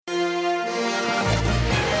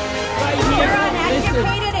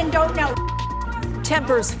and don't know.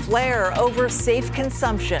 Tempers flare over safe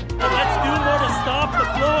consumption. Let's do more to stop the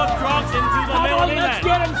flow of drugs into the middle Let's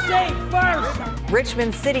get them safe first.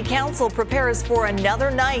 Richmond City Council prepares for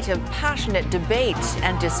another night of passionate debate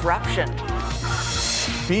and disruption.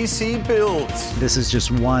 BC builds. This is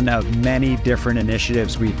just one of many different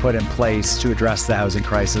initiatives we put in place to address the housing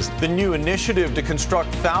crisis. The new initiative to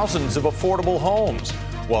construct thousands of affordable homes,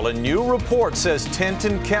 while a new report says tent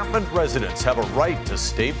encampment residents have a right to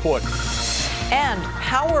stay put. And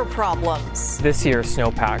power problems. This year's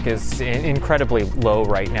snowpack is incredibly low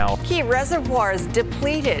right now. Key reservoirs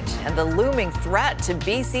depleted and the looming threat to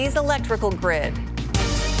BC's electrical grid.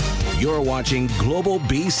 You're watching Global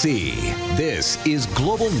BC. This is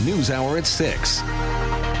Global News Hour at 6.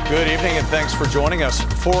 Good evening and thanks for joining us.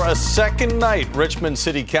 For a second night, Richmond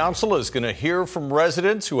City Council is going to hear from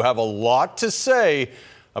residents who have a lot to say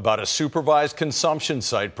about a supervised consumption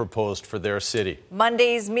site proposed for their city.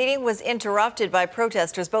 Monday's meeting was interrupted by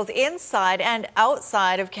protesters both inside and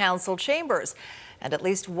outside of council chambers. And at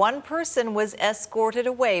least one person was escorted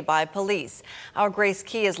away by police. Our Grace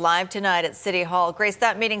Key is live tonight at City Hall. Grace,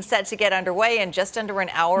 that meeting's set to get underway in just under an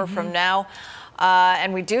hour from now.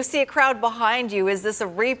 And we do see a crowd behind you. Is this a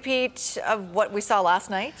repeat of what we saw last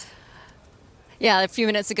night? Yeah, a few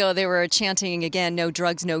minutes ago, they were chanting again, no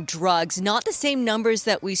drugs, no drugs. Not the same numbers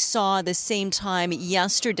that we saw the same time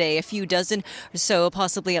yesterday. A few dozen or so,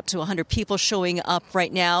 possibly up to 100 people showing up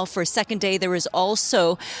right now. For a second day, there was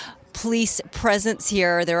also police presence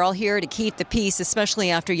here. They're all here to keep the peace, especially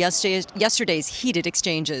after yesterday's heated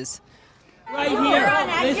exchanges. Right here. You're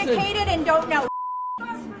uneducated and don't know.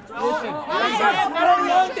 Listen, don't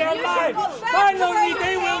want their lives. Finally,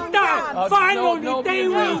 they will die. Finally, they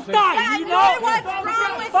will die. You know what's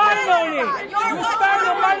wrong with finally. You're You spend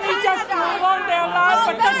the money just to prolong their lives,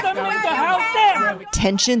 but doesn't mean to help them.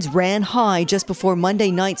 Tensions ran high just before Monday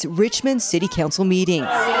night's Richmond City Council meeting.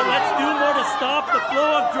 Let's do more to stop the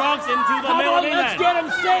flow of drugs into the middle Let's get them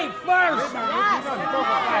safe first.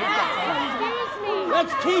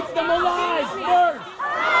 Let's keep them alive first.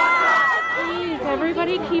 Please,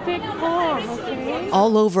 everybody keep it calm, okay?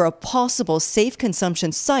 All over a possible safe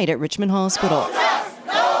consumption site at Richmond Hospital.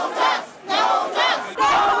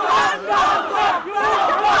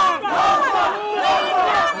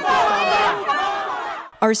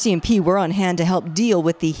 RCMP were on hand to help deal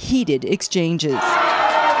with the heated exchanges.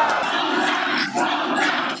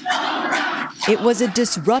 It was a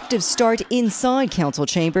disruptive start inside council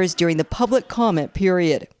chambers during the public comment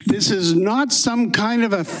period. This is not some kind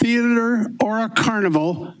of a theater or a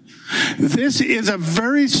carnival. This is a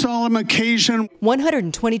very solemn occasion.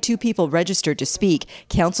 122 people registered to speak.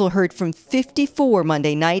 Council heard from 54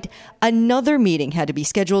 Monday night. Another meeting had to be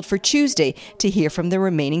scheduled for Tuesday to hear from the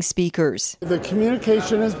remaining speakers. The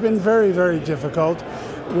communication has been very, very difficult.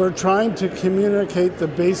 We're trying to communicate the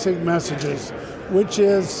basic messages, which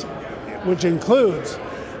includes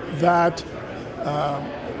that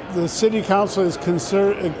the City Council is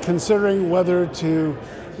considering whether to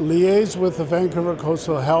liaise with the Vancouver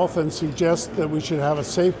Coastal Health and suggest that we should have a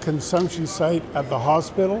safe consumption site at the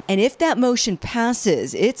hospital. And if that motion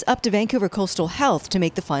passes, it's up to Vancouver Coastal Health to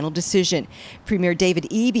make the final decision. Premier David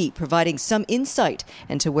Eby providing some insight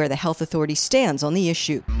into where the health authority stands on the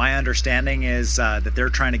issue. My understanding is that they're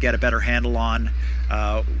trying to get a better handle on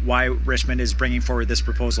why Richmond is bringing forward this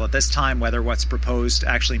proposal at this time, whether what's proposed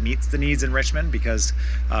actually meets the needs in Richmond, because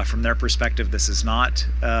from their perspective, this is not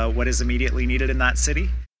what is immediately needed in that city.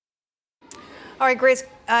 All right, Grace,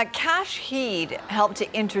 Kash Heed helped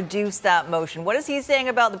to introduce that motion. What is he saying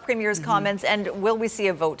about the Premier's comments, and will we see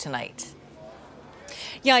a vote tonight?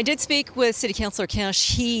 Yeah, I did speak with City Councillor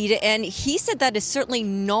Kash Heed, and he said that is certainly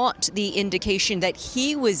not the indication that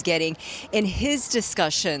he was getting in his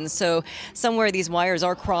discussion. So somewhere these wires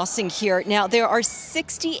are crossing here. Now, there are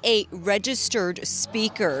 68 registered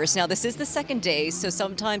speakers. Now, this is the second day, so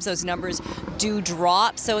sometimes those numbers do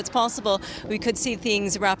drop. So it's possible we could see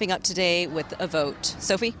things wrapping up today with a vote.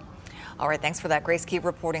 Sophie? All right, thanks for that. Grace Key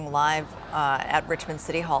reporting live at Richmond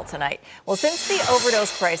City Hall tonight. Well, since the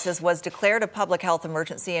overdose crisis was declared a public health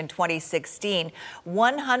emergency in 2016,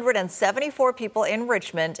 174 people in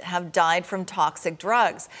Richmond have died from toxic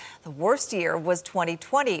drugs. The worst year was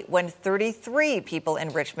 2020, when 33 people in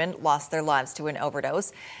Richmond lost their lives to an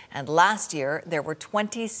overdose. And last year, there were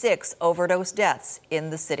 26 overdose deaths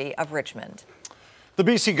in the city of Richmond. The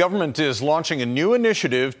BC government is launching a new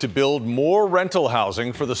initiative to build more rental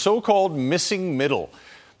housing for the so-called missing middle.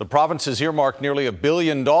 The province has earmarked nearly $1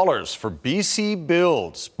 billion for BC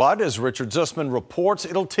builds. But as Richard Zussman reports,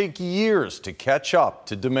 it'll take years to catch up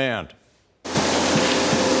to demand.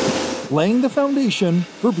 laying the foundation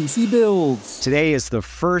for BC Builds. Today is the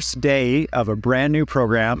first day of a brand new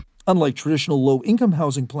program. Unlike traditional low-income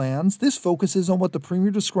housing plans, this focuses on what the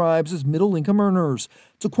Premier describes as middle-income earners.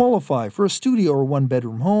 To qualify for a studio or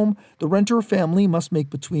one-bedroom home, the renter or family must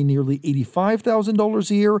make between nearly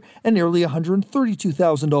 $85,000 a year and nearly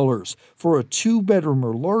 $132,000. For a two-bedroom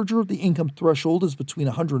or larger, the income threshold is between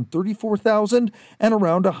 $134,000 and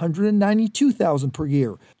around $192,000 per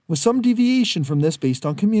year, with some deviation from this based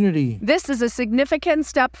on community. This is a significant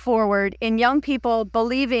step forward in young people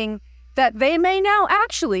believing that they may now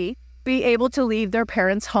actually be able to leave their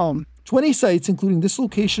parents' home. 20 sites, including this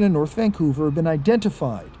location in North Vancouver, have been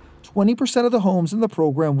identified. 20% of the homes in the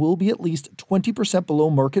program will be at least 20% below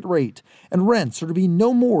market rate, and rents are to be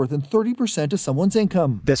no more than 30% of someone's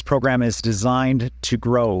income. This program is designed to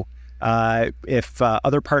grow. If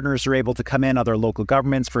other partners are able to come in, other local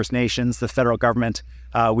governments, First Nations, the federal government,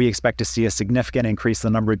 we expect to see a significant increase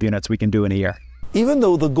in the number of units we can do in a year. Even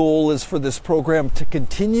though the goal is for this program to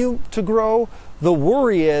continue to grow, the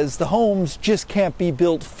worry is the homes just can't be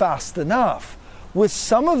built fast enough, with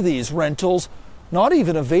some of these rentals not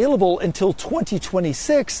even available until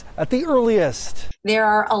 2026 at the earliest. There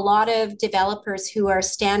are a lot of developers who are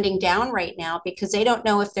standing down right now because they don't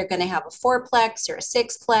know if they're going to have a fourplex or a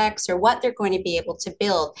sixplex or what they're going to be able to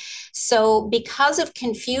build. So because of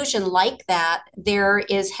confusion like that, there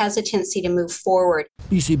is hesitancy to move forward.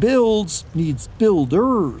 BC Builds needs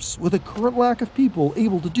builders with a current lack of people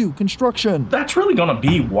able to do construction. That's really going to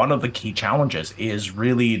be one of the key challenges, is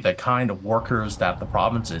really the kind of workers that the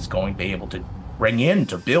province is going to be able to bring in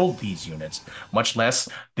to build these units, much less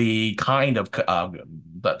the kind of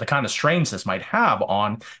strains this might have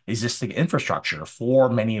on existing infrastructure for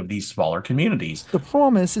many of these smaller communities. The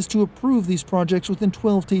promise is to approve these projects within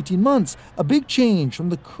 12 to 18 months, a big change from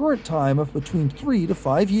the current time of between 3 to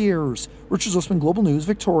 5 years. Richard Zussman, Global News,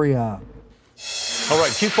 Victoria. All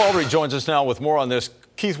right, Keith Baldry joins us now with more on this.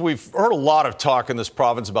 Keith, we've heard a lot of talk in this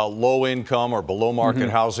province about low-income or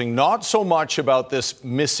below-market housing, not so much about this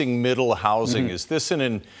missing middle housing. Is this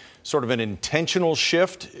sort of an intentional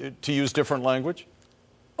shift, to use different language?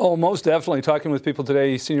 Oh, most definitely. Talking with people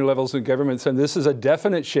today, senior levels of government, and this is a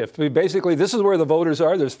definite shift. Basically, this is where the voters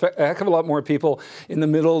are. There's a heck of a lot more people in the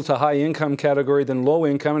middle to high income category than low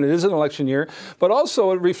income, and it is an election year. But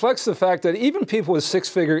also, it reflects the fact that even people with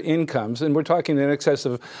six-figure incomes, and we're talking in excess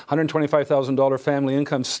of $125,000 family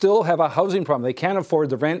income, still have a housing problem. They can't afford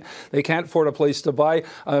the rent. They can't afford a place to buy.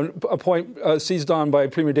 A point seized on by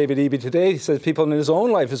Premier David Eby today. He says people in his own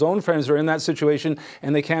life, his own friends are in that situation,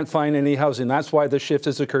 and they can't find any housing. That's why the shift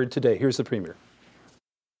has occurred today. Here's the Premier.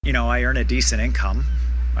 You know, I earn a decent income.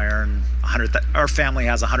 I earn our family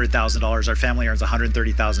has $100,000. Our family earns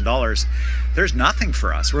 $130,000. There's nothing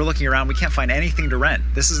for us. We're looking around. We can't find anything to rent.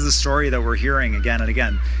 This is the story that we're hearing again and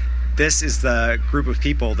again. This is the group of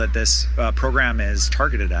people that this program is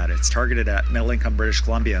targeted at. It's targeted at middle-income British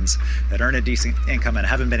Columbians that earn a decent income and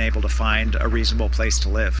haven't been able to find a reasonable place to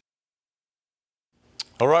live.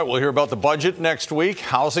 All right, we'll hear about the budget next week.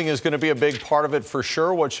 Housing is going to be a big part of it for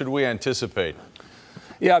sure. What should we anticipate?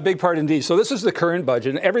 Yeah, a big part indeed. So this is the current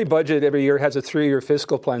budget. And every budget every year has a 3-year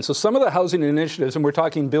fiscal plan. So some of the housing initiatives, and we're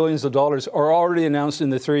talking billions of dollars, are already announced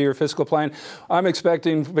in the 3-year fiscal plan. I'm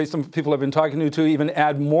expecting, based on people I've been talking to even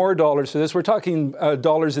add more dollars to this. We're talking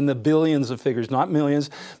dollars in the billions of figures, not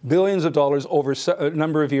millions, billions of dollars over a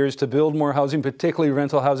number of years to build more housing, particularly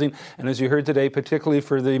rental housing. And as you heard today, particularly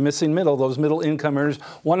for the missing middle, those middle income earners.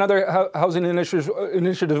 One other housing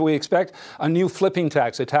initiative we expect, a new flipping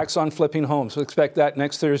tax, a tax on flipping homes. So expect that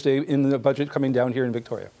next Thursday in the budget coming down here in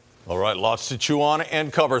Victoria. All right, lots to chew on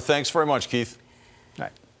and cover. Thanks very much, Keith. All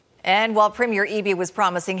right. And while Premier Eby was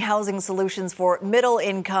promising housing solutions for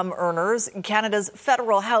middle-income earners, Canada's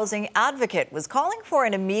federal housing advocate was calling for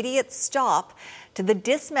an immediate stop to the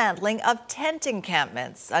dismantling of tent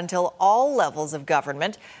encampments until all levels of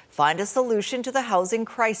government find a solution to the housing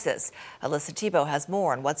crisis. Alyssa Thibault has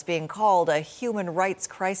more on what's being called a human rights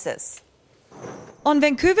crisis. On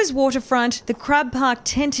Vancouver's waterfront, the Crab Park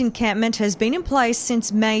tent encampment has been in place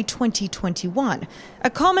since May 2021, a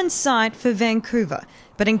common sight for Vancouver.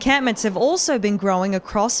 But encampments have also been growing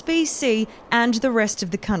across BC and the rest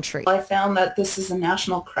of the country. I found that this is a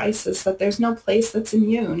national crisis, that there's no place that's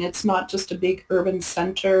immune. It's not just a big urban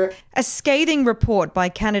centre. A scathing report by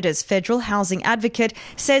Canada's federal housing advocate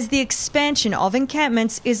says the expansion of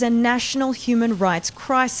encampments is a national human rights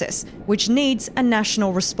crisis, which needs a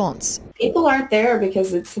national response. People aren't there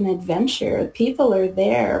because it's an adventure. People are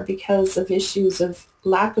there because of issues of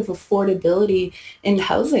lack of affordability in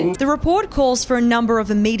housing. The report calls for a number of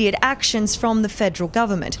immediate actions from the federal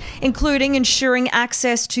government, including ensuring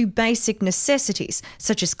access to basic necessities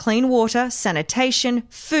such as clean water, sanitation,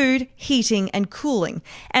 food, heating and cooling,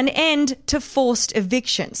 an end to forced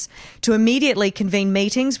evictions, to immediately convene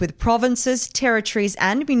meetings with provinces, territories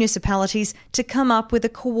and municipalities to come up with a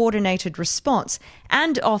coordinated response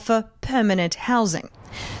and offer permanent housing.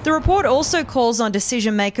 The report also calls on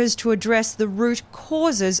decision makers to address the root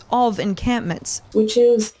causes of encampments, which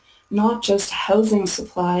is not just housing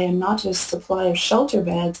supply and not just supply of shelter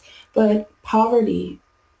beds, but poverty,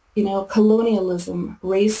 colonialism,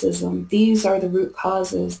 racism. These are the root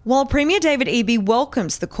causes. While Premier David Eby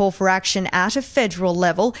welcomes the call for action at a federal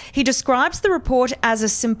level, he describes the report as a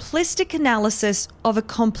simplistic analysis of a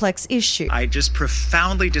complex issue. I just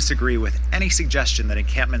profoundly disagree with any suggestion that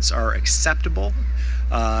encampments are acceptable,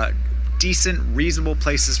 decent, reasonable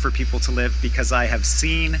places for people to live, because I have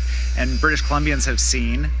seen, and British Columbians have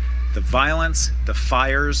seen, the violence, the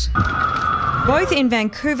fires. Both in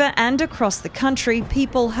Vancouver and across the country,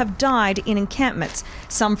 people have died in encampments,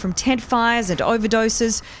 some from tent fires and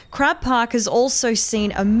overdoses. Crab Park has also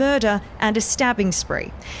seen a murder and a stabbing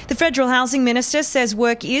spree. The federal housing minister says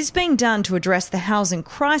work is being done to address the housing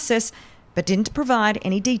crisis, but didn't provide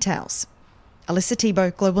any details. Alyssa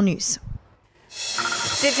Thibault, Global News.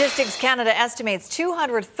 Statistics Canada estimates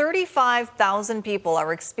 235,000 people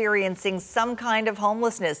are experiencing some kind of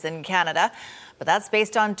homelessness in Canada, but that's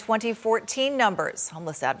based on 2014 numbers.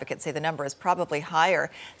 Homeless advocates say the number is probably higher.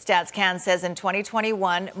 Stats Can says in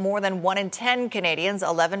 2021, more than 1 in 10 Canadians,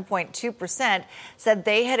 11.2%, said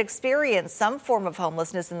they had experienced some form of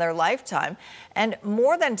homelessness in their lifetime, and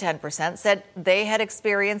more than 10% said they had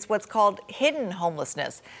experienced what's called hidden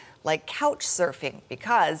homelessness, like couch surfing,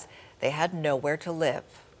 because they had nowhere to live.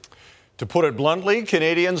 To put it bluntly,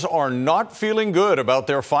 Canadians are not feeling good about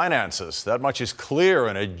their finances. That much is clear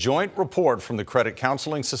in a joint report from the Credit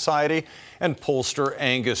Counselling Society and pollster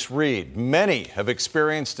Angus Reid. Many have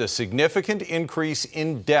experienced a significant increase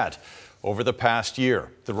in debt over the past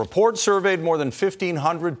year. The report surveyed more than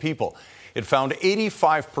 1,500 people. It found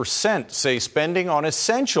 85% say spending on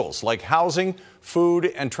essentials like housing, food,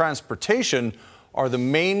 and transportation are the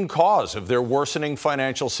main cause of their worsening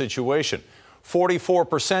financial situation.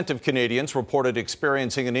 44% of Canadians reported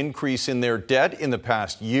experiencing an increase in their debt in the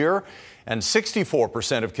past year, and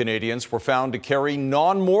 64% of Canadians were found to carry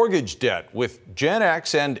non-mortgage debt, with Gen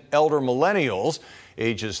X and elder millennials,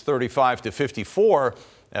 ages 35 to 54,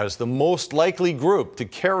 as the most likely group to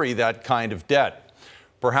carry that kind of debt.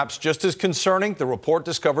 Perhaps just as concerning, the report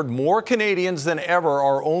discovered more Canadians than ever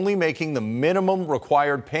are only making the minimum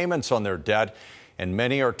required payments on their debt, and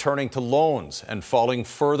many are turning to loans and falling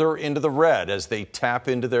further into the red as they tap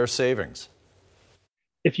into their savings.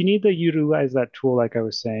 If you need to utilize that tool, like I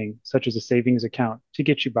was saying, such as a savings account to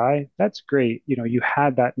get you by, that's great. You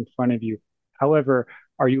had that in front of you. However,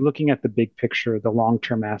 are you looking at the big picture, the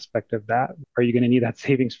long-term aspect of that? Are you going to need that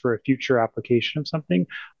savings for a future application of something?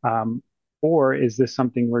 Or is this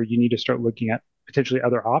something where you need to start looking at potentially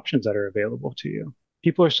other options that are available to you?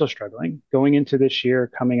 People are still struggling going into this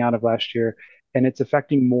year, coming out of last year, and it's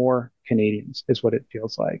affecting more Canadians is what it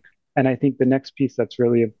feels like. And I think the next piece that's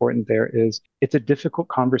really important there is it's a difficult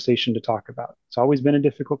conversation to talk about. It's always been a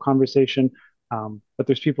difficult conversation, but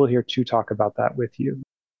there's people here to talk about that with you.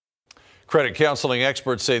 Credit counseling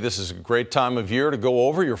experts say this is a great time of year to go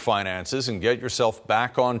over your finances and get yourself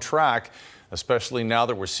back on track, especially now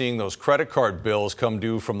that we're seeing those credit card bills come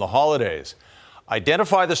due from the holidays.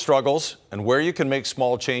 Identify the struggles and where you can make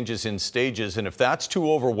small changes in stages. And if that's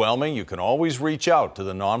too overwhelming, you can always reach out to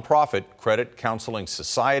the nonprofit Credit Counselling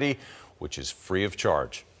Society, which is free of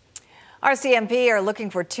charge. RCMP are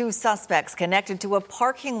looking for 2 suspects connected to a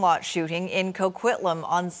parking lot shooting in Coquitlam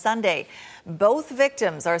on Sunday. Both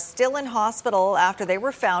victims are still in hospital after they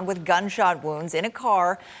were found with gunshot wounds in a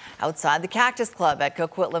car outside the Cactus Club at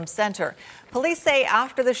Coquitlam Centre. Police say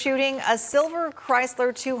after the shooting, a silver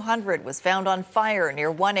Chrysler 200 was found on fire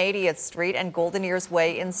near 180th Street and Golden Ears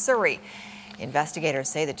Way in Surrey. Investigators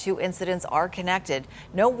say the 2 incidents are connected.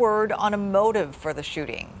 No word on a motive for the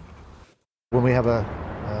shooting. When we have a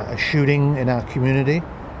shooting in our community,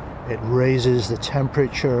 it raises the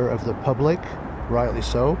temperature of the public, rightly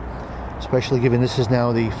so, especially given this is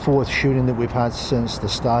now the 4th shooting that we've had since the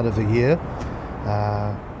start of the year.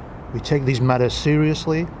 We take these matters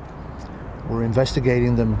seriously. We're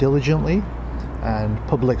investigating them diligently, and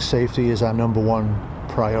public safety is our #1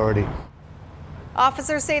 priority.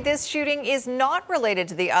 Officers say this shooting is not related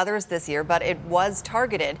to the others this year, but it was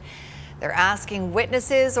targeted. They're asking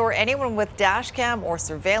witnesses or anyone with dash cam or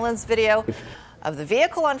surveillance video of the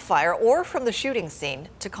vehicle on fire or from the shooting scene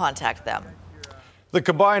to contact them. The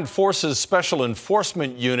Combined Forces Special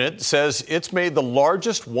Enforcement Unit says it's made the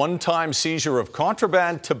largest one-time seizure of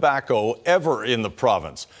contraband tobacco ever in the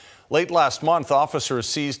province. Late last month, officers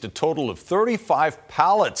seized a total of 35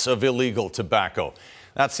 pallets of illegal tobacco.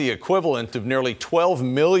 That's the equivalent of nearly 12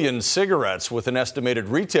 million cigarettes with an estimated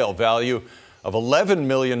retail value of $11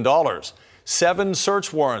 million. 7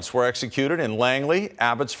 search warrants were executed in Langley,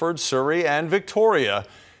 Abbotsford, Surrey, and Victoria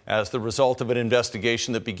as the result of an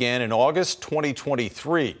investigation that began in August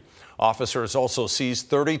 2023. Officers also seized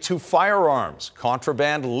 32 firearms,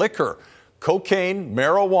 contraband liquor, cocaine,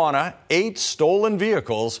 marijuana, 8 stolen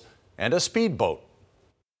vehicles, and a speedboat.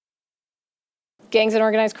 Gangs and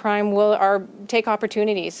organized crime will take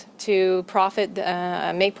opportunities to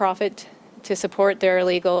make profit to support their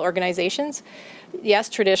illegal organizations. Yes,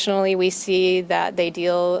 traditionally we see that they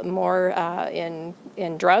deal more in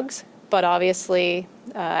drugs, but obviously,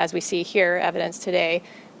 as we see here, evidence today,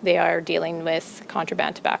 they are dealing with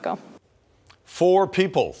contraband tobacco. 4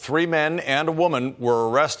 people, 3 men and a woman, were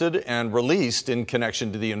arrested and released in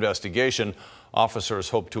connection to the investigation. Officers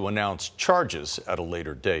hope to announce charges at a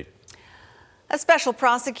later date. A special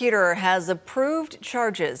prosecutor has approved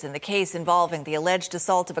charges in the case involving the alleged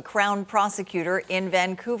assault of a Crown prosecutor in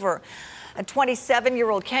Vancouver. A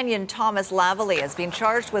 27-year-old Kenyan Thomas Lavallee has been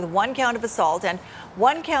charged with 1 count of assault and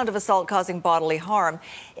 1 count of assault causing bodily harm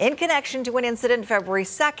in connection to an incident February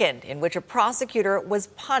 2nd in which a prosecutor was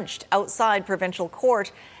punched outside provincial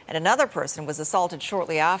court and another person was assaulted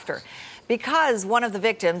shortly after. Because one of the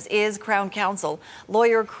victims is Crown Counsel,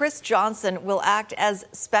 lawyer Chris Johnson will act as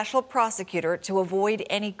special prosecutor to avoid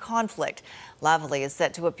any conflict. Lavallee is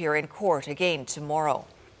set to appear in court again tomorrow.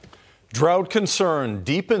 Drought concern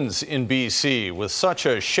deepens in BC with such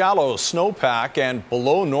a shallow snowpack and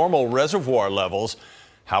below normal reservoir levels.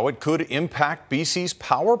 How it could impact BC's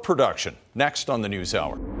power production. Next on the News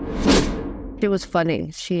Hour. It was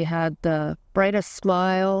funny. She had the brightest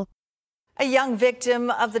smile. A young victim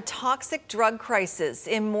of the toxic drug crisis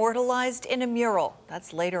immortalized in a mural.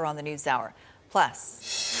 That's later on the News Hour.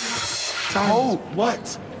 Plus. Oh,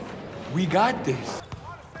 what? We got this.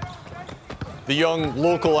 The young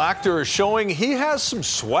local actor is showing he has some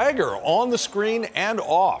swagger on the screen and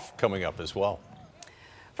off, coming up as well.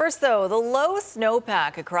 First, though, the low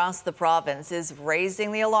snowpack across the province is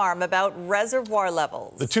raising the alarm about reservoir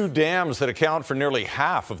levels. The 2 dams that account for nearly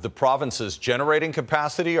half of the province's generating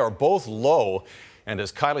capacity are both low. And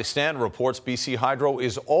as Kylie Stanton reports, BC Hydro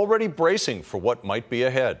is already bracing for what might be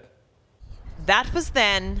ahead. That was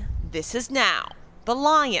then, this is now. The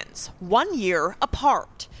Lions, 1 year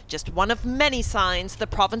apart. Just one of many signs the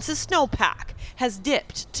province's snowpack has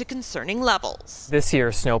dipped to concerning levels. This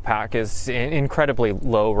year's snowpack is incredibly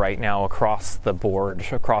low right now across the board,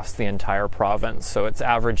 across the entire province. So it's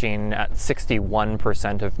averaging at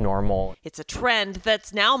 61% of normal. It's a trend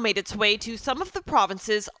that's now made its way to some of the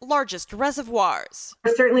province's largest reservoirs.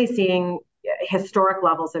 We're certainly seeing historic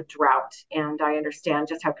levels of drought, and I understand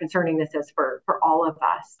just how concerning this is for all of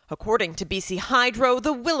us. According to BC Hydro,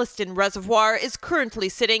 the Williston Reservoir is currently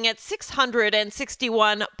sitting at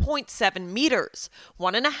 661.7 meters,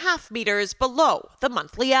 1.5 meters below the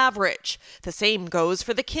monthly average. The same goes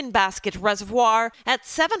for the Kinbasket Reservoir at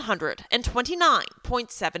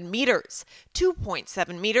 729.7 meters,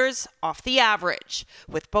 2.7 meters off the average,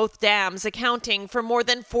 with both dams accounting for more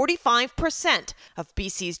than 45% of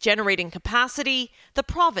BC's generating capacity. The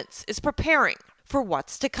province is preparing for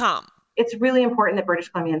what's to come. It's really important that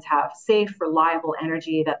British Columbians have safe, reliable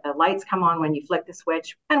energy, that the lights come on when you flick the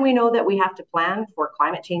switch. And we know that we have to plan for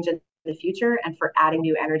climate change in the future and for adding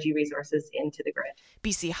new energy resources into the grid.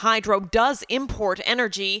 BC Hydro does import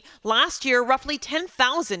energy. Last year, roughly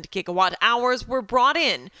 10,000 gigawatt hours were brought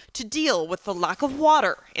in to deal with the lack of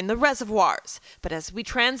water in the reservoirs. But as we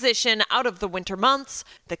transition out of the winter months,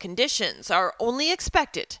 the conditions are only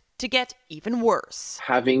expected to get even worse.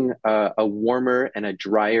 Having a warmer and a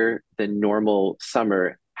drier than normal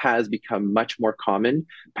summer has become much more common.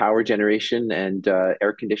 Power generation and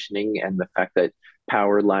air conditioning and the fact that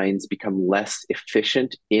power lines become less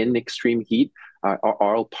efficient in extreme heat are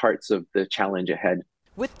all parts of the challenge ahead.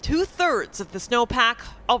 With 2/3 of the snowpack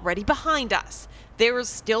already behind us, there is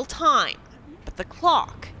still time, but the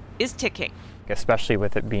clock is ticking. Especially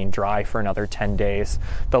with it being dry for another 10 days,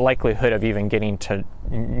 the likelihood of even getting to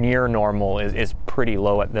near normal is pretty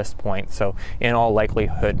low at this point. So in all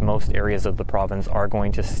likelihood, most areas of the province are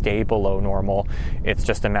going to stay below normal. It's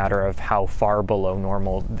just a matter of how far below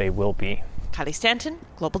normal they will be. Kylie Stanton,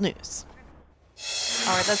 Global News.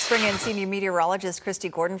 All right, let's bring in senior meteorologist Christy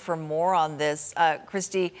Gordon for more on this.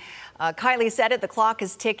 Christy, Kylie said it, the clock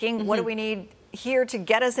is ticking. What do we need here to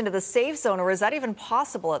get us into the safe zone, or is that even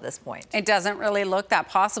possible at this point? It doesn't really look that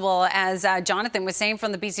possible, as Jonathan was saying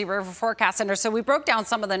from the BC River Forecast Center. So we broke down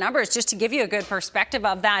some of the numbers just to give you a good perspective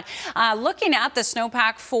of that. Looking at the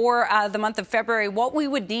snowpack for the month of February, what we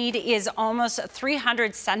would need is almost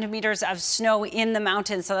 300 centimeters of snow in the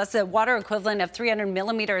mountains. So that's the water equivalent of 300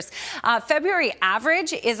 millimeters. February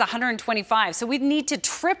average is 125. So we'd need to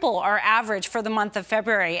triple our average for the month of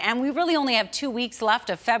February. And we really only have 2 weeks left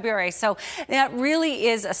of February. So that really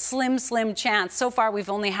is a slim chance. So far, we've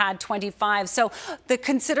only had 25. So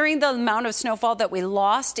considering the amount of snowfall that we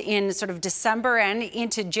lost in sort of December and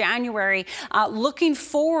into January, looking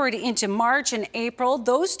forward into March and April,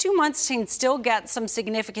 those 2 months can still get some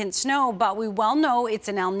significant snow, but we well know it's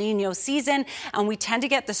an El Nino season, and we tend to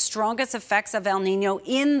get the strongest effects of El Nino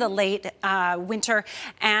in the late winter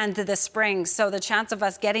and the spring. So the chance of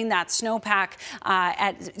us getting that snowpack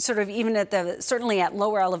at sort of even at certainly at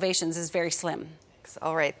lower elevations is very slim.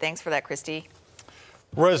 All right. Thanks for that, Christy.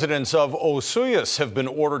 Residents of Osoyoos have been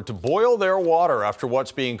ordered to boil their water after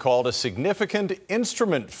what's being called a significant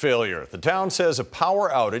instrument failure. The town says a power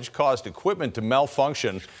outage caused equipment to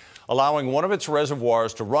malfunction, allowing one of its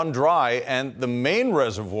reservoirs to run dry and the main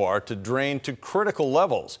reservoir to drain to critical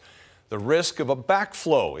levels. The risk of a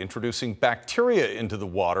backflow introducing bacteria into the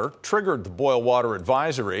water triggered the boil water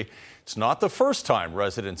advisory. It's not the first time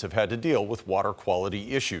residents have had to deal with water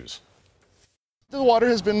quality issues. The water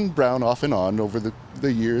has been brown off and on over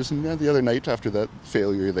the years, and the other night after that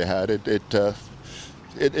failure they had,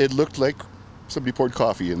 it looked like somebody poured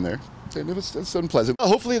coffee in there, and it's unpleasant.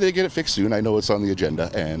 Hopefully they get it fixed soon. I know it's on the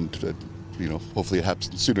agenda, and hopefully it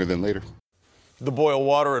happens sooner than later. The boil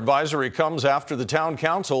water advisory comes after the town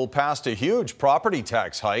council passed a huge property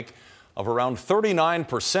tax hike of around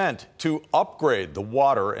 39% to upgrade the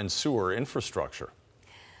water and sewer infrastructure.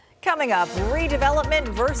 Coming up, redevelopment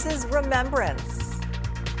versus remembrance.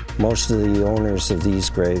 Most of the owners of these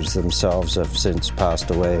graves themselves have since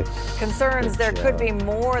passed away. Concerns there could be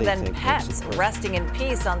more than pets resting in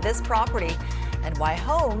peace on this property, and why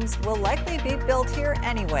homes will likely be built here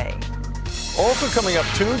anyway. Also coming up,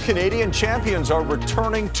 2 Canadian champions are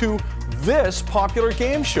returning to this popular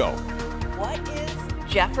game show. What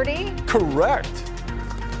is Jeopardy? Correct.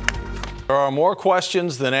 There are more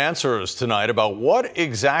questions than answers tonight about what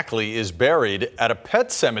exactly is buried at a pet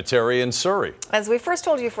cemetery in Surrey. As we first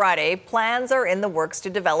told you Friday, plans are in the works to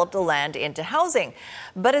develop the land into housing.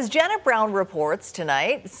 But as Janet Brown reports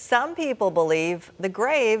tonight, some people believe the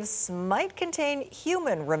graves might contain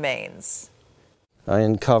human remains. I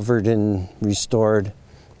uncovered and restored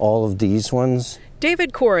all of these ones.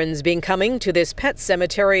 David Corin's been coming to this pet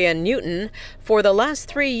cemetery in Newton for the last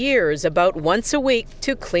 3 years, about once a week,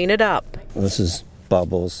 to clean it up. This is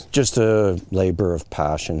Bubbles. Just a labor of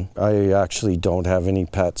passion. I actually don't have any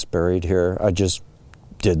pets buried here. I just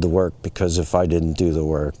did the work because if I didn't do the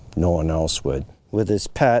work, no one else would. With his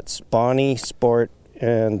pets, Bonnie, Sport,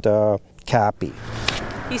 and Cappy.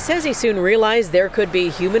 He says he soon realized there could be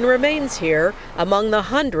human remains here among the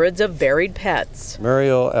hundreds of buried pets.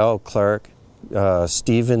 Muriel L. Clark,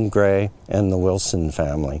 Stephen Gray, and the Wilson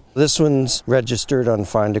family. This one's registered on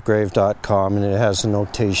findagrave.com, and it has a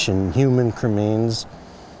notation, human remains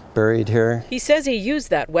buried here. He says he used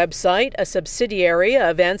that website, a subsidiary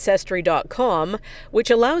of Ancestry.com, which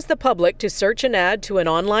allows the public to search and add to an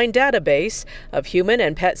online database of human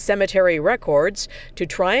and pet cemetery records to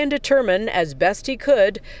try and determine as best he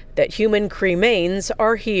could that human cremains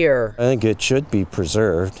are here. I think it should be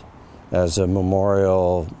preserved as a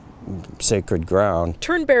memorial sacred ground.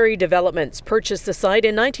 Turnberry Developments purchased the site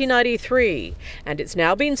in 1993, and it's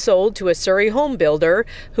now been sold to a Surrey home builder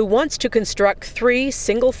who wants to construct 3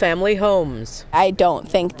 single-family homes. I don't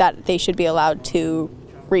think that they should be allowed to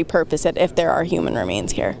repurpose it if there are human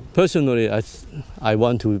remains here. Personally, I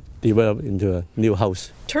want to develop into a new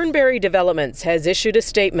house. Turnberry Developments has issued a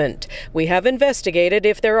statement. We have investigated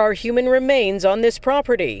if there are human remains on this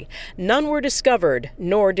property. None were discovered,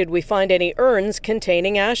 nor did we find any urns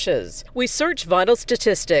containing ashes. We searched vital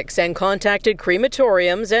statistics and contacted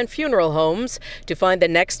crematoriums and funeral homes to find the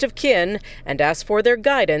next of kin and asked for their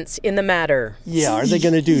guidance in the matter. Yeah, are they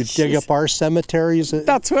going to dig up our cemeteries?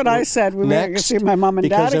 That's what I said. We were going to see my mom and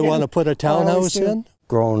dad because they again. want to put a townhouse in?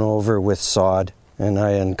 Grown over with sod, and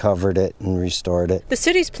I uncovered it and restored it. The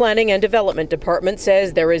city's Planning and Development Department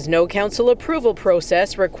says there is no council approval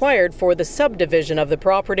process required for the subdivision of the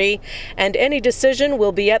property, and any decision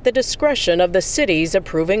will be at the discretion of the city's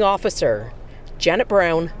approving officer. Janet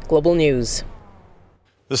Brown, Global News.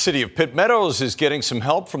 The city of Pitt Meadows is getting some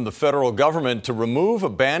help from the federal government to remove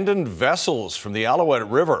abandoned vessels from the Alouette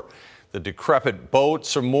River. The decrepit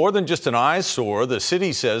boats are more than just an eyesore. The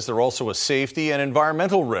city says they're also a safety and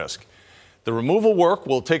environmental risk. The removal work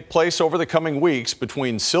will take place over the coming weeks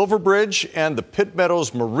between Silverbridge and the Pitt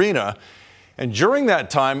Meadows Marina. And during that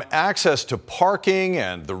time, access to parking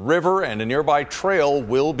and the river and a nearby trail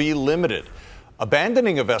will be limited.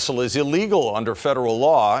 Abandoning a vessel is illegal under federal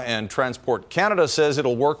law, and Transport Canada says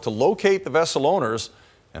it'll work to locate the vessel owners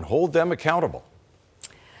and hold them accountable.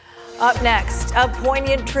 Up next, a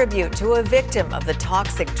poignant tribute to a victim of the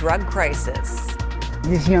toxic drug crisis.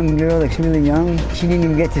 This young girl looks really young. She didn't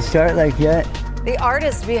even get to start like yet. The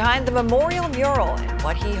artist behind the memorial mural and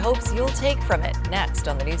what he hopes you'll take from it next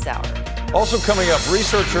on the News Hour. Also coming up,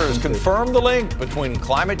 researchers confirm the link between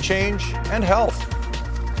climate change and health.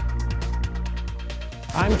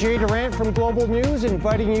 I'm Jay Durant from Global News,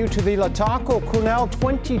 inviting you to the Latako Kunal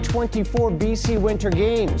 2024 BC Winter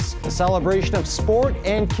Games, a celebration of sport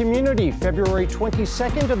and community, February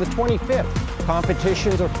 22nd to the 25th.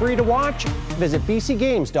 Competitions are free to watch. Visit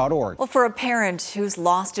bcgames.org. Well, for a parent who's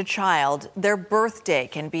lost a child, their birthday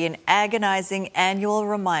can be an agonizing annual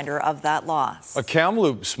reminder of that loss. A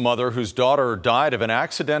Kamloops mother whose daughter died of an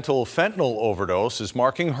accidental fentanyl overdose is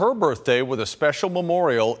marking her birthday with a special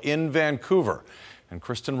memorial in Vancouver. And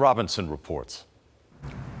Kristen Robinson reports.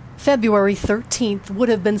 February 13th would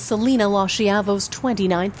have been Selena Lasciavo's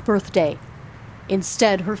 29th birthday.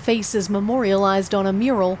 Instead, her face is memorialized on a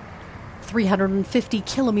mural 350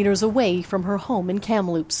 kilometers away from her home in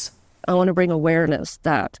Kamloops. I want to bring awareness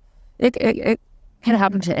that it can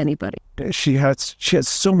happen to anybody. She has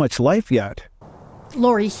so much life yet.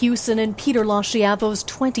 Lori Hewson and Peter Lasciavo's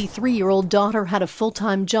 23-year-old daughter had a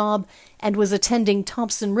full-time job and was attending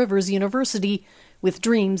Thompson Rivers University with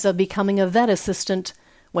dreams of becoming a vet assistant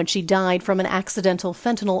when she died from an accidental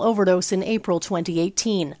fentanyl overdose in April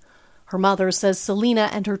 2018. Her mother says Selena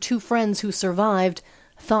and her two friends who survived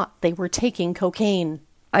thought they were taking cocaine.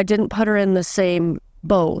 I didn't put her in the same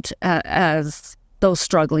boat as those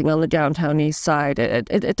struggling on the downtown east side.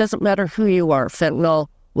 It doesn't matter who you are, fentanyl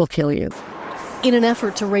will kill you. In an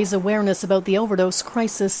effort to raise awareness about the overdose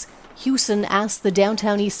crisis, Hewson asked the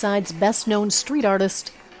downtown east side's best-known street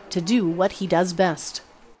artist to do what he does best.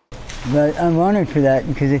 But I'm honored for that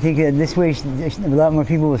because I think that this way a lot more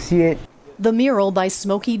people will see it. The mural by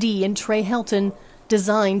Smokey D and Trey Helton,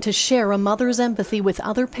 designed to share a mother's empathy with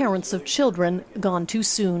other parents of children gone too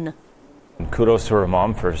soon. Kudos to her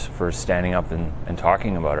mom for standing up and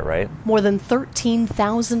talking about it, right? More than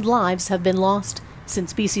 13,000 lives have been lost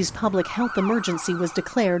since BC's public health emergency was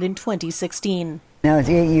declared in 2016. Now it's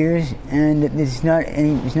 8 years, and it's not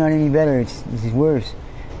any better. It's worse.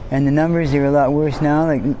 And the numbers are a lot worse now.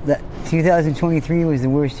 Like 2023 was the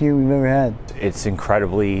worst year we've ever had. It's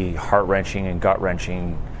incredibly heart-wrenching and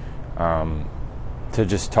gut-wrenching to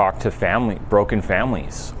just talk to broken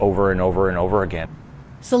families over and over and over again.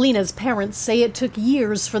 Selena's parents say it took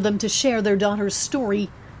years for them to share their daughter's story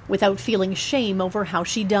without feeling shame over how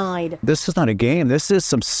she died. This is not a game. This is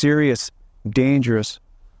some serious, dangerous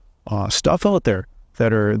stuff out there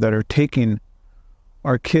that are taking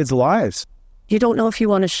our kids' lives. You don't know if you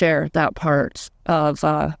want to share that part of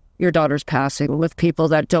your daughter's passing with people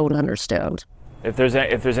that don't understand. If there's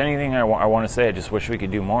anything I want to say, I just wish we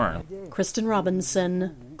could do more. Kristen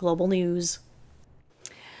Robinson, Global News.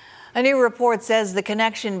 A new report says the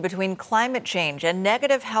connection between climate change and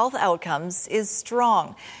negative health outcomes is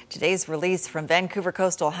strong. Today's release from Vancouver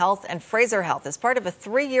Coastal Health and Fraser Health is part of a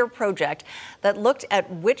 3-year project that looked at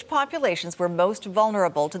which populations were most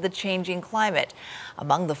vulnerable to the changing climate.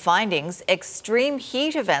 Among the findings, extreme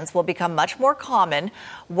heat events will become much more common,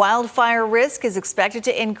 wildfire risk is expected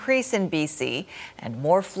to increase in BC, and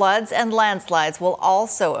more floods and landslides will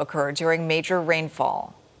also occur during major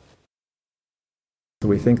rainfall.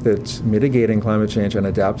 We think that mitigating climate change and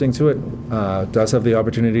adapting to it does have the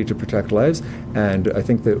opportunity to protect lives, and I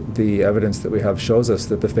think that the evidence that we have shows us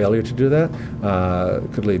that the failure to do that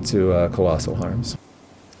could lead to colossal harms.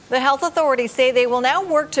 The health authorities say they will now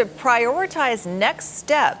work to prioritize next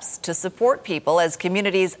steps to support people as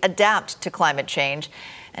communities adapt to climate change,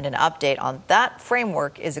 and an update on that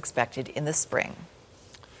framework is expected in the spring.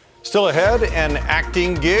 Still ahead, an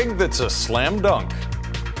acting gig that's a slam dunk.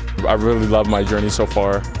 I really love my journey so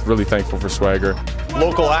far. Really thankful for Swagger.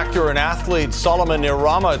 Local actor and athlete Solomon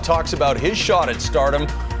Irama talks about his shot at stardom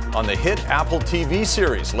on the hit Apple TV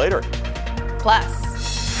series later.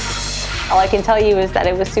 Plus, all I can tell you is that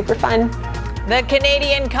it was super fun. The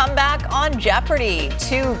Canadian comeback on Jeopardy!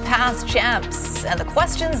 2 past champs and the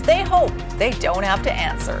questions they hope they don't have to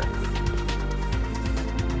answer.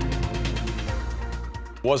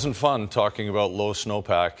 Wasn't fun talking about low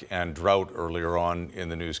snowpack and drought earlier on in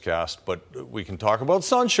the newscast, but we can talk about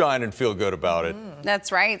sunshine and feel good about it.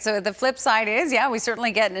 That's right. So the flip side is, we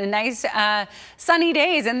certainly get nice sunny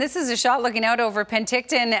days. And this is a shot looking out over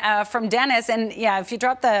Penticton from Dennis. And if you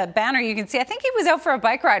drop the banner, you can see, I think he was out for a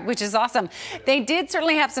bike ride, which is awesome. They did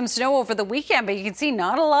certainly have some snow over the weekend, but you can see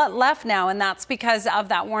not a lot left now. And that's because of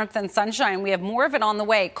that warmth and sunshine. We have more of it on the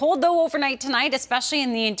way. Cold though overnight tonight, especially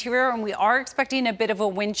in the interior. And we are expecting a bit of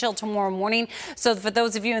a wind chill tomorrow morning. So for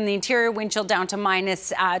those of you in the interior, wind chill down to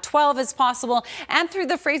minus 12 is possible. And through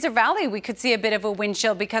the Fraser Valley, we could see a bit of a wind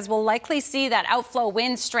chill because we'll likely see that outflow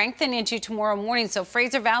wind strengthen into tomorrow morning. So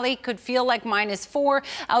Fraser Valley could feel like minus 4.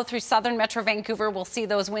 Out through southern Metro Vancouver, we'll see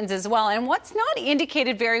those winds as well. And what's not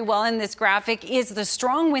indicated very well in this graphic is the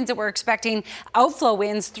strong winds that we're expecting, outflow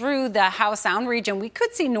winds through the Howe Sound region. We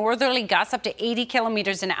could see northerly gusts up to 80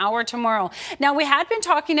 kilometers an hour tomorrow. Now, we had been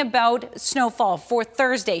talking about snowfall for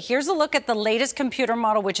Thursday. Here's a look at the latest computer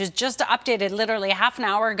model, which is just updated literally half an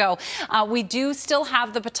hour ago. We do still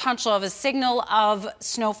have the potential of a signal of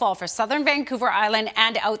snowfall for southern Vancouver Island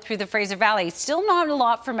and out through the Fraser Valley. Still not a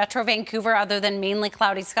lot for Metro Vancouver other than mainly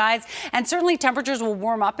cloudy skies. And certainly temperatures will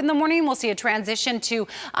warm up in the morning. We'll see a transition to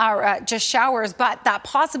just showers, but that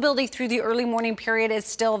possibility through the early morning period is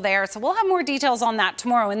still there. So we'll have more details on that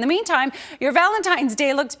tomorrow. In the meantime, your Valentine's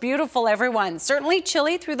Day looks beautiful, everyone. Certainly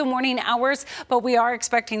chilly through the morning hours, but we are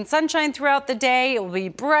expecting sunshine throughout the day. It will be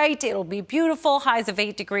bright. It will be beautiful. Highs of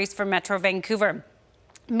 8 degrees for Metro Vancouver.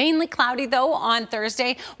 Mainly cloudy, though, on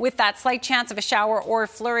Thursday with that slight chance of a shower or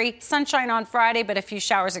flurry. Sunshine on Friday, but a few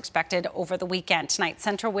showers expected over the weekend. Tonight,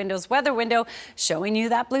 Central Windows weather window showing you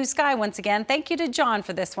that blue sky once again. Thank you to John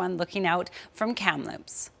for this one, looking out from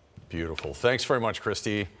Kamloops. Beautiful. Thanks very much,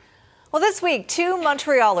 Christy. Well, this week, 2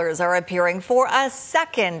 Montrealers are appearing for a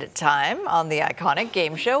second time on the iconic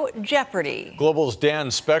game show Jeopardy! Global's Dan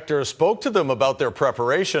Spector spoke to them about their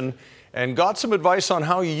preparation and got some advice on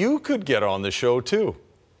how you could get on the show, too.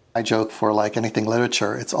 I joke for like anything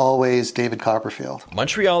literature, it's always David Copperfield.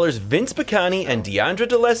 Montrealers Vince Bacani and Deandra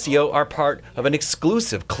D'Alessio are part of an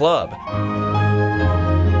exclusive club.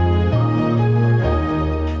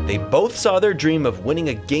 They both saw their dream of winning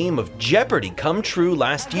a game of Jeopardy come true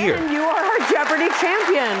last year. And you are our Jeopardy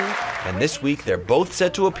champion. And this week, they're both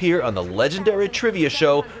set to appear on the legendary trivia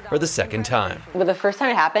show for the second time. But the first time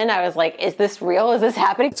it happened, I was like, is this real? Is this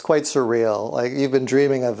happening? It's quite surreal. Like, you've been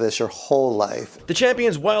dreaming of this your whole life. The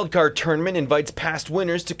Champions Wildcard Tournament invites past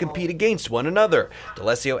winners to compete against one another.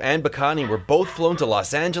 D'Alessio and Bacani were both flown to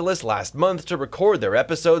Los Angeles last month to record their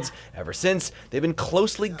episodes. Ever since, they've been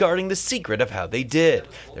closely guarding the secret of how they did.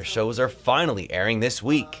 Their shows are finally airing this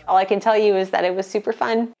week. All I can tell you is that it was super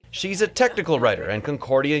fun. She's a technical writer and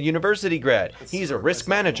Concordia University grad. He's a risk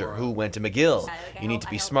manager who went to McGill. You need to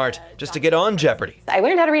be smart just to get on Jeopardy! I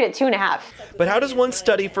learned how to read at 2.5. But how does one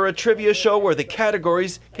study for a trivia show where the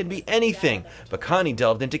categories can be anything? Bacani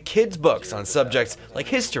delved into kids' books on subjects like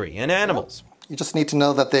history and animals. You just need to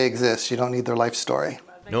know that they exist. You don't need their life story.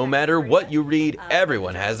 No matter what you read,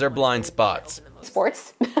 everyone has their blind spots.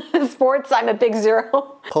 Sports. Sports, I'm a big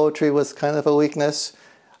 0. Poetry was kind of a weakness.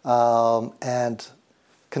 And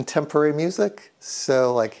contemporary music,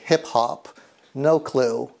 so like hip-hop, no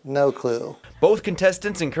clue. Both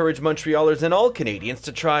contestants encourage Montrealers and all Canadians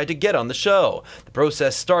to try to get on the show. The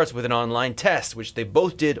process starts with an online test, which they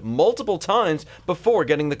both did multiple times before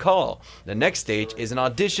getting the call. The next stage is an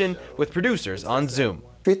audition with producers on Zoom.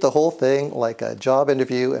 Treat the whole thing like a job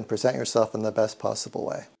interview and present yourself in the best possible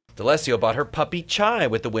way. D'Alessio bought her puppy Chai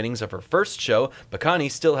with the winnings of her first show.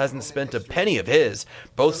 Bacani still hasn't spent a penny of his.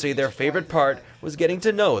 Both say their favorite part was getting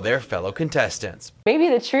to know their fellow contestants. Maybe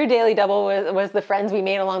the true Daily Double was the friends we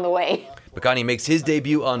made along the way. Bacani makes his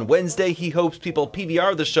debut on Wednesday. He hopes people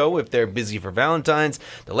PVR the show if they're busy for Valentine's.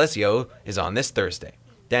 D'Alessio is on this Thursday.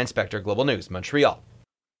 Dan Spector, Global News, Montreal.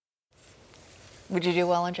 Would you do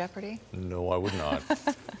well on Jeopardy! No, I would not.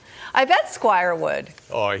 I bet Squire would.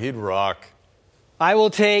 Oh, he'd rock. I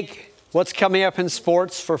will take what's coming up in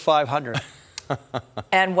sports for 500.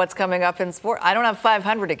 And what's coming up in sport? I don't have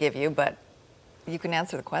 500 to give you, but you can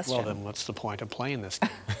answer the question. Well, then what's the point of playing this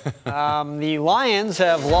game? The Lions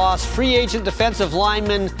have lost free agent defensive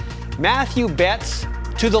lineman Matthew Betts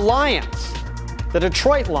to the Lions, the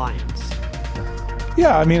Detroit Lions.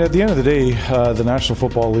 Yeah, I mean, at the end of the day, the National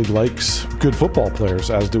Football League likes good football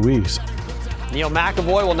players, as do we. Neil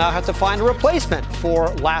McAvoy will now have to find a replacement for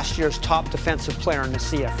last year's top defensive player in the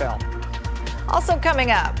CFL. Also coming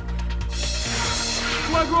up,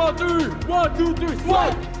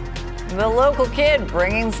 the local kid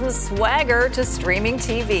bringing some swagger to streaming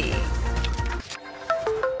TV.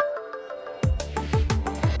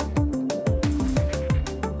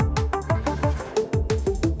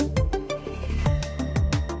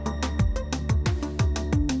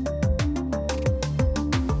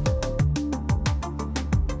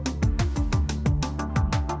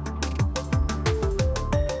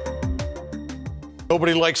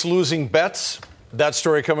 Nobody likes losing bets. That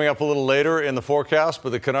story coming up a little later in the forecast,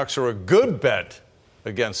 but the Canucks are a good bet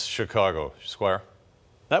against Chicago. Squire?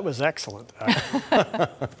 That was excellent.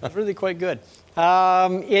 That's really quite good.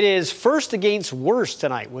 It is first against worst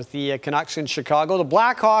tonight with the Canucks in Chicago. The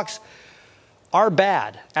Blackhawks are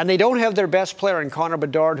bad, and they don't have their best player in Connor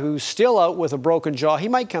Bedard, who's still out with a broken jaw. He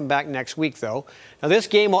might come back next week, though. Now, this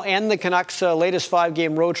game will end the Canucks' latest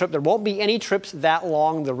 5-game road trip. There won't be any trips that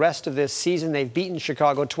long the rest of this season. They've beaten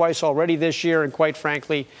Chicago twice already this year, and quite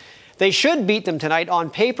frankly, they should beat them tonight. On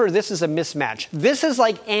paper, this is a mismatch. This is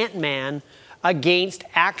like Ant-Man against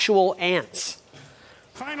actual ants.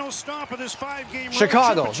 Final stop of this 5-game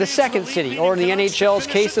Chicago, the second city, or in the NHL's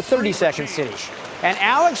case, the 32nd city. And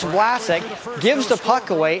Alex Vlasic gives the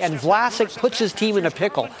puck away, and Vlasic puts his team in a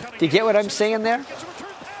pickle. Do you get what I'm saying there?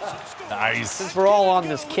 Nice. Since we're all on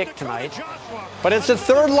this kick tonight. But it's the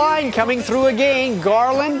third line coming through again.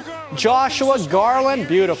 Garland, Joshua, Garland,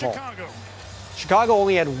 beautiful. Chicago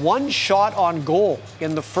only had one shot on goal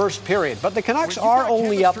in the first period, but the Canucks are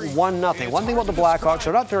only up 1-0. One thing about the Blackhawks,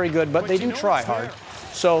 they're not very good, but they do try hard.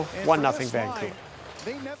 So 1-0 Vancouver.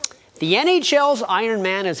 The NHL's Iron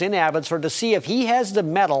Man is in Abbotsford to see if he has the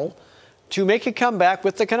mettle to make a comeback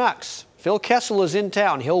with the Canucks. Phil Kessel is in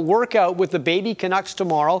town. He'll work out with the baby Canucks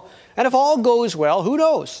tomorrow, and if all goes well, who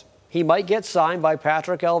knows? He might get signed by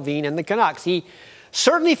Patrick Allvin and the Canucks. He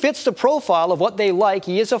certainly fits the profile of what they like.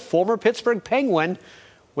 He is a former Pittsburgh Penguin,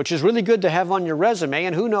 which is really good to have on your resume.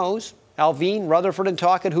 And who knows, Allvin, Rutherford, and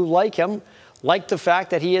Tocchet, who like him, like the fact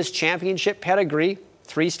that he has championship pedigree,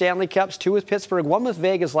 3 Stanley Cups, 2 with Pittsburgh, 1 with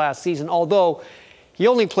Vegas last season, although he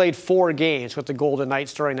only played 4 games with the Golden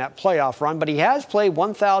Knights during that playoff run. But he has played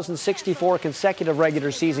 1,064 consecutive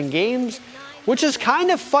regular season games, which is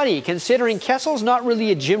kind of funny considering Kessel's not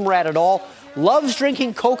really a gym rat at all. Loves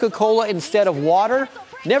drinking Coca-Cola instead of water.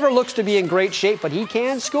 Never looks to be in great shape, but he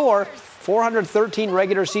can score 413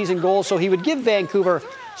 regular season goals, so he would give Vancouver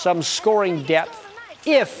some scoring depth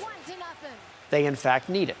if they in fact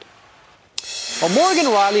need it. Well, Morgan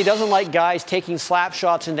Rielly doesn't like guys taking slap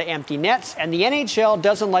shots into empty nets, and the NHL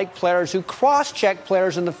doesn't like players who cross-check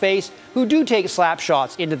players in the face who do take slap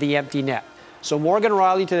shots into the empty net. So Morgan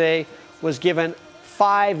Rielly today was given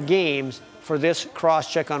 5 games for this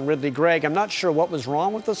cross-check on Ridley Gregg. I'm not sure what was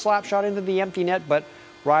wrong with the slap shot into the empty net, but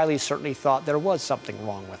Rielly certainly thought there was something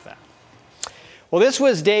wrong with that. Well, this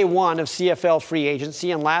was day 1 of CFL free agency,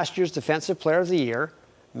 and last year's Defensive Player of the Year,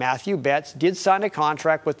 Matthew Betts, did sign a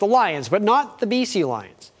contract with the Lions, but not the BC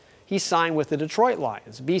Lions. He signed with the Detroit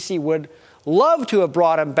Lions. BC would love to have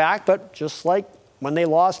brought him back, but just like when they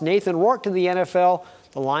lost Nathan Rourke to the NFL,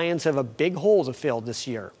 the Lions have a big hole to fill this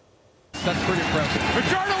year. That's pretty impressive.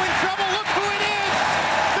 Fajardo in trouble. Look who it is.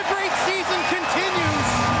 The great season continues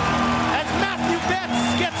as Matthew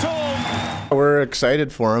Betts gets home. We're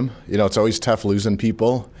excited for him. You know, it's always tough losing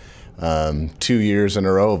people. 2 years in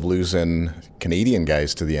a row of losing Canadian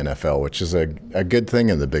guys to the NFL, which is a good thing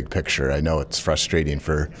in the big picture. I know it's frustrating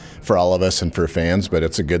for all of us and for fans, but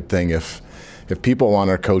it's a good thing if people want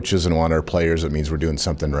our coaches and want our players, it means we're doing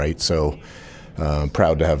something right. So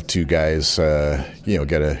proud to have 2 guys,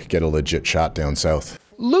 get a legit shot down south.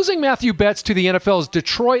 Losing Matthew Betts to the NFL's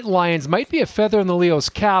Detroit Lions might be a feather in the Leos'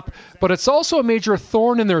 cap, but it's also a major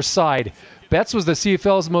thorn in their side. Betts was the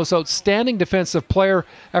CFL's most outstanding defensive player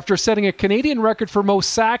after setting a Canadian record for most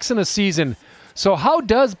sacks in a season. So how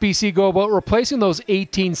does BC go about replacing those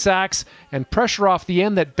 18 sacks and pressure off the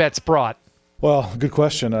end that Betts brought? Well, good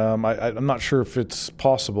question. I'm not sure if it's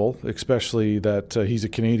possible, especially that he's a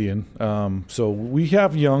Canadian. So we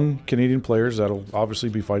have young Canadian players that'll obviously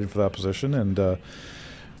be fighting for that position, and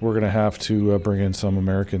we're going to have to bring in some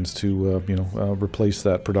Americans to replace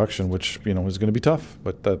that production, which is going to be tough.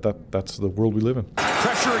 But that's the world we live in.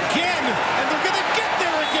 Pressure again, and they're going to get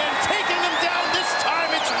there again, taking them down. This time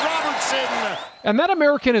it's Robertson. And that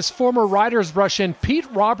American is former Riders rush-in Pete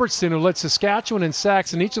Robertson, who led Saskatchewan in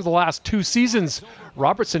sacks in each of the last 2 seasons.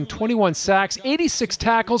 Robertson, 21 sacks, 86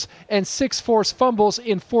 tackles, and 6 forced fumbles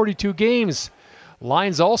in 42 games.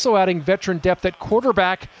 Lions also adding veteran depth at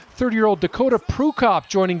quarterback, 30-year-old Dakota Prukop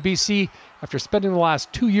joining BC after spending the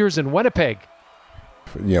last 2 years in Winnipeg.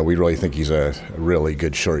 We really think he's a really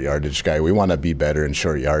good short yardage guy. We want to be better in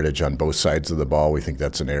short yardage on both sides of the ball. We think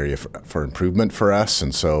that's an area for improvement for us,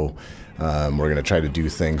 and so we're going to try to do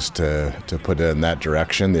things to put it in that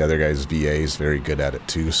direction. The other guy's VA is very good at it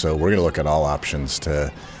too, so we're going to look at all options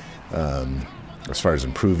to as far as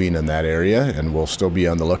improving in that area, and we'll still be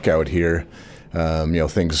on the lookout here.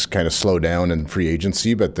 Things kind of slow down in free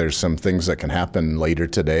agency, but there's some things that can happen later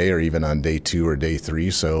today or even on day 2 or day 3.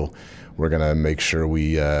 So we're going to make sure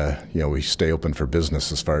we stay open for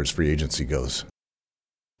business as far as free agency goes.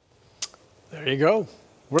 There you go.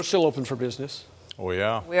 We're still open for business. Oh,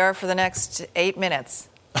 yeah. We are for the next 8 minutes.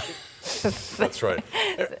 That's right.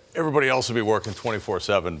 Everybody else will be working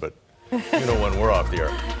 24/7, but you know when we're off the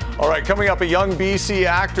air. All right, coming up, a young BC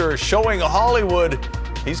actor showing Hollywood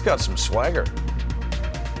he's got some swagger.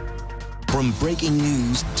 From breaking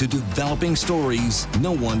news to developing stories,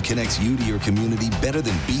 no one connects you to your community better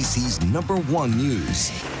than BC's #1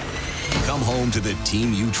 news. Come home to the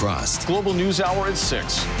team you trust. Global News Hour at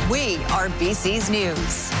 6. We are BC's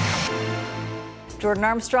News. Jordan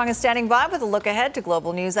Armstrong is standing by with a look ahead to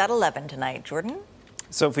Global News at 11 tonight. Jordan?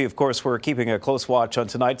 Sophie, of course, we're keeping a close watch on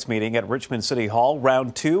tonight's meeting at Richmond City Hall,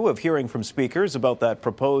 round 2 of hearing from speakers about that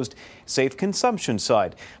proposed safe consumption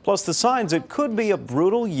site. Plus the signs it could be a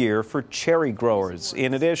brutal year for cherry growers,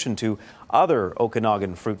 in addition to other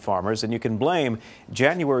Okanagan fruit farmers. And you can blame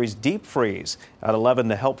January's deep freeze. At 11,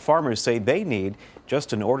 the help farmers say they need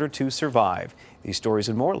just in order to survive. These stories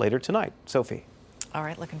and more later tonight. Sophie. All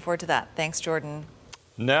right, looking forward to that. Thanks, Jordan.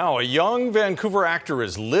 Now, a young Vancouver actor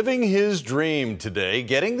is living his dream today,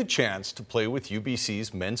 getting the chance to play with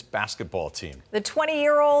UBC's men's basketball team. The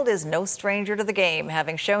 20-year-old is no stranger to the game,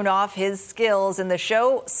 having shown off his skills in the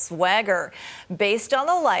show Swagger, based on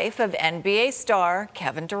the life of NBA star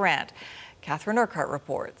Kevin Durant. Catherine Urquhart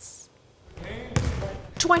reports.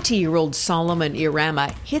 20-year-old Solomon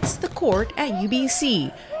Irama hits the court at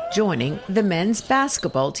UBC, joining the men's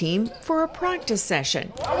basketball team for a practice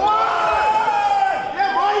session.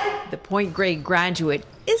 The Point Grey graduate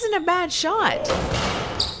isn't a bad shot.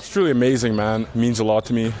 It's truly amazing, man. It means a lot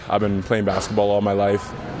to me. I've been playing basketball all my life.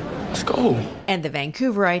 Let's go. And the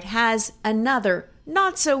Vancouverite has another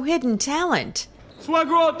not-so-hidden talent.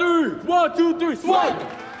 Swagger on 3. 1, 2, 3, swag!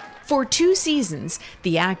 For 2 seasons,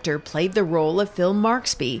 the actor played the role of Phil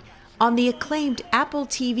Marksby on the acclaimed Apple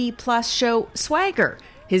TV Plus show Swagger.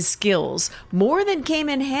 His skills more than came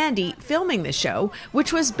in handy filming the show,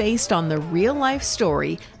 which was based on the real-life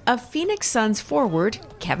story of Phoenix Suns forward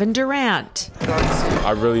Kevin Durant.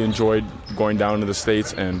 I really enjoyed going down to the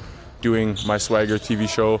States and doing my Swagger TV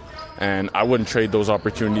show, and I wouldn't trade those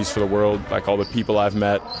opportunities for the world, like all the people I've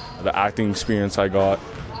met, the acting experience I got,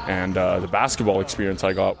 and the basketball experience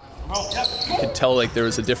I got. You could tell like there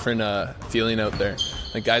was a different feeling out there.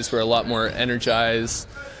 Like guys were a lot more energized.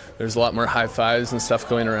 There's a lot more high fives and stuff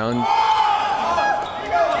going around.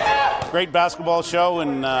 Great basketball show,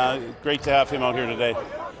 and great to have him out here today.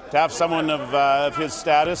 To have someone of his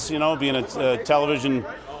status, you know, being a television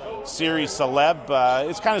series celeb,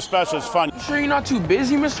 it's kind of special. It's fun. Sure you're not too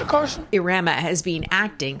busy, Mr. Carson? Irama has been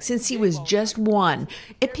acting since he was just 1,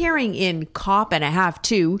 appearing in Cop and a Half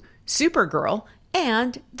 2, Supergirl,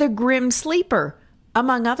 and The Grim Sleeper,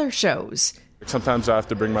 among other shows. Sometimes I have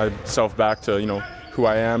to bring myself back to, you know, who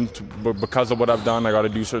I am. Because of what I've done, I got to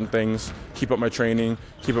do certain things, keep up my training,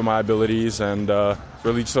 keep up my abilities, and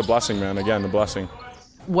really just a blessing, man. Again, a blessing.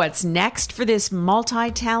 What's next for this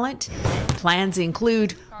multi-talent? Plans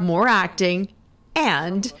include more acting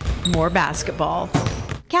and more basketball.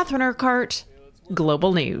 Catherine Urquhart,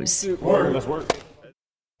 Global News. Let's work.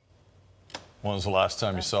 When was the last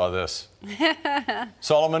time you saw this?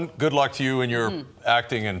 Solomon, good luck to you in your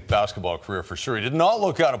acting and basketball career for sure. You did not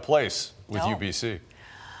look out of place with UBC.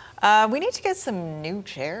 We need to get some new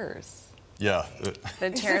chairs. Yeah.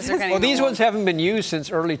 The chairs are getting Well, these ones haven't been used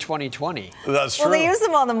since early 2020. That's true. Well, they use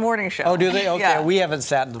them on the morning show. Oh, do they? Okay, Yeah. we haven't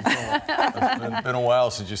sat in them for a while. It's been a while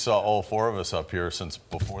since you saw all 4 of us up here since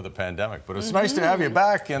before the pandemic. But it's nice to have you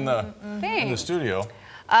back in the studio.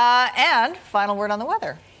 And final word on the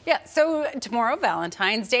weather. Yeah, so tomorrow,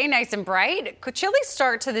 Valentine's Day, nice and bright. Chilly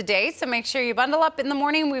start to the day, so make sure you bundle up in the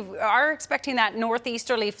morning. We are expecting that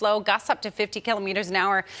northeasterly flow, gusts up to 50 kilometers an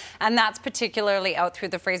hour, and that's particularly out through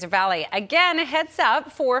the Fraser Valley. Again, a heads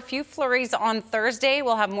up for a few flurries on Thursday.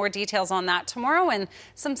 We'll have more details on that tomorrow, and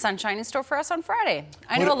some sunshine in store for us on Friday.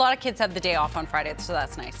 I know a lot of kids have the day off on Friday, so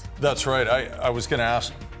that's nice. That's right. I was going to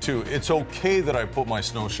ask, too, it's okay that I put my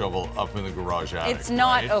snow shovel up in the garage attic. It's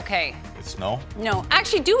not right? okay. It's no? No,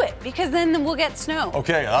 actually do it, because then we'll get snow.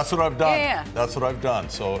 Okay, that's what I've done. Yeah. That's what I've done.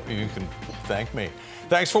 So you can thank me.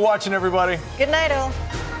 Thanks for watching, everybody. Good night, all.